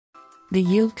The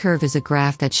yield curve is a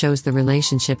graph that shows the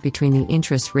relationship between the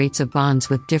interest rates of bonds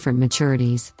with different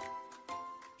maturities.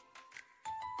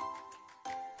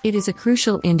 It is a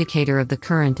crucial indicator of the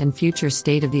current and future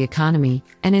state of the economy,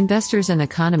 and investors and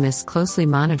economists closely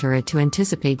monitor it to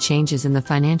anticipate changes in the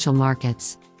financial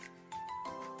markets.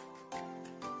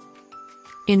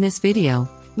 In this video,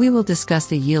 we will discuss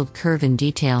the yield curve in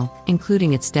detail,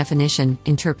 including its definition,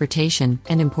 interpretation,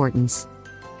 and importance.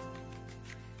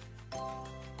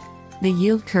 The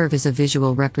yield curve is a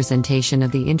visual representation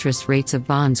of the interest rates of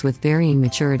bonds with varying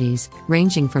maturities,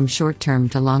 ranging from short-term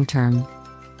to long-term.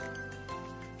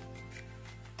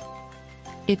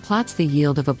 It plots the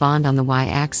yield of a bond on the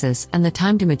y-axis and the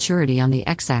time to maturity on the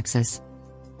x-axis.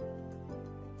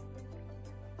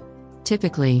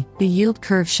 Typically, the yield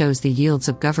curve shows the yields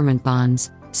of government bonds,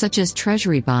 such as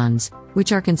treasury bonds,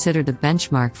 which are considered a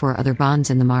benchmark for other bonds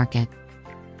in the market.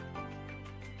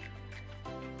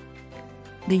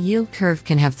 The yield curve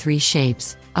can have three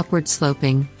shapes: upward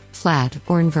sloping, flat,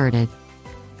 or inverted.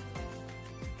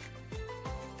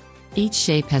 Each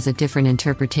shape has a different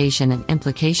interpretation and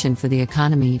implication for the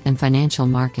economy and financial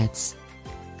markets.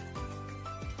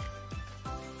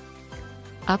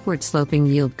 Upward sloping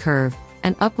yield curve.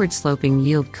 An upward sloping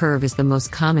yield curve is the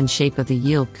most common shape of the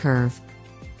yield curve.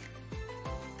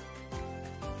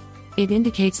 It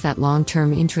indicates that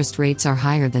long-term interest rates are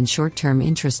higher than short-term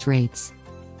interest rates.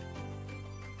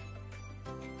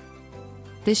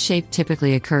 This shape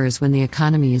typically occurs when the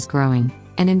economy is growing,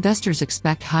 and investors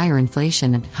expect higher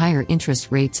inflation and higher interest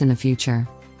rates in the future.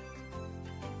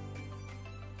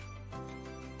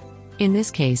 In this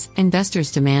case,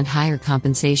 investors demand higher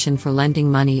compensation for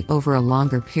lending money over a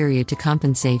longer period to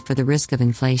compensate for the risk of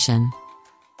inflation.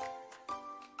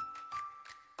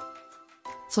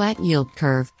 Flat yield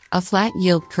curve. A flat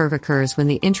yield curve occurs when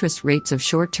the interest rates of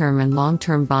short-term and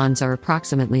long-term bonds are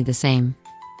approximately the same.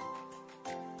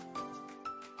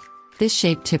 This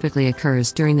shape typically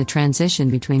occurs during the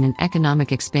transition between an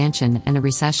economic expansion and a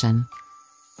recession.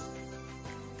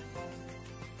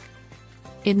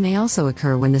 It may also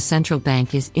occur when the central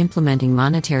bank is implementing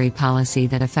monetary policy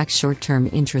that affects short-term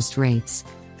interest rates.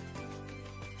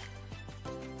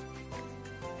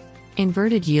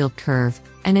 Inverted yield curve.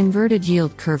 An inverted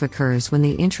yield curve occurs when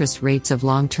the interest rates of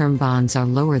long-term bonds are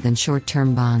lower than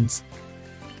short-term bonds.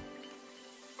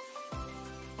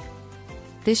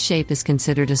 This shape is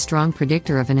considered a strong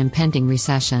predictor of an impending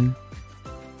recession.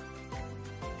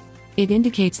 It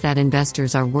indicates that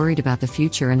investors are worried about the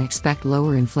future and expect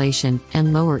lower inflation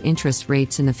and lower interest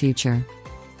rates in the future.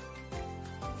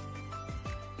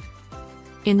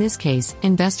 In this case,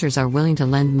 investors are willing to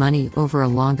lend money over a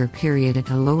longer period at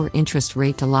a lower interest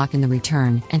rate to lock in the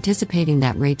return, anticipating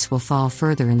that rates will fall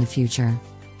further in the future.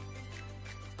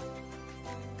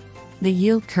 The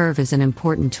yield curve is an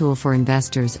important tool for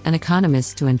investors and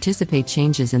economists to anticipate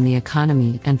changes in the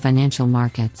economy and financial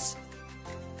markets.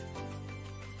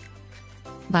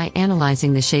 By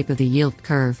analyzing the shape of the yield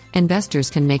curve,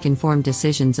 investors can make informed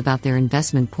decisions about their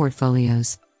investment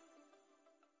portfolios.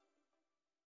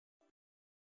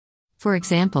 For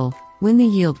example, when the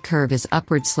yield curve is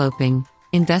upward sloping,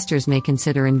 investors may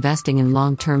consider investing in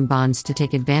long-term bonds to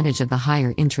take advantage of the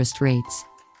higher interest rates.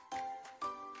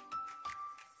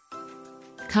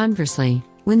 Conversely,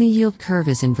 when the yield curve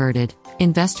is inverted,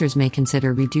 investors may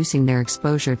consider reducing their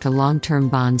exposure to long-term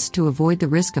bonds to avoid the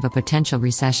risk of a potential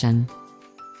recession.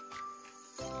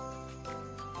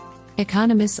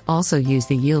 Economists also use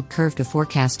the yield curve to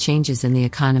forecast changes in the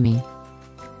economy.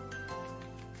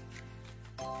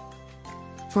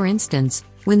 For instance,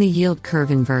 when the yield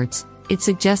curve inverts, it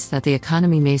suggests that the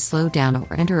economy may slow down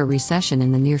or enter a recession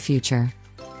in the near future.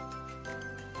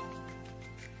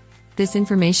 This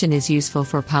information is useful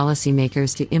for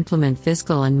policymakers to implement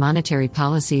fiscal and monetary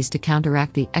policies to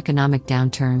counteract the economic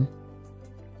downturn.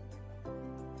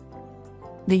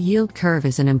 The yield curve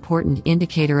is an important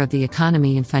indicator of the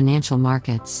economy and financial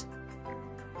markets.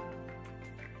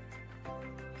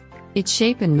 Its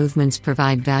shape and movements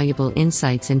provide valuable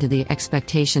insights into the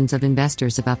expectations of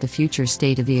investors about the future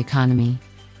state of the economy.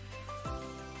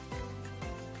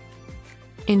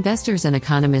 Investors and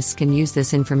economists can use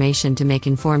this information to make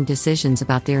informed decisions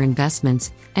about their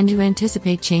investments and to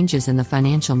anticipate changes in the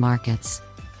financial markets.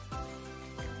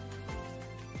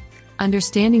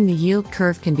 Understanding the yield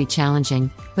curve can be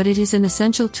challenging, but it is an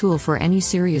essential tool for any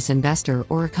serious investor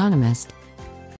or economist.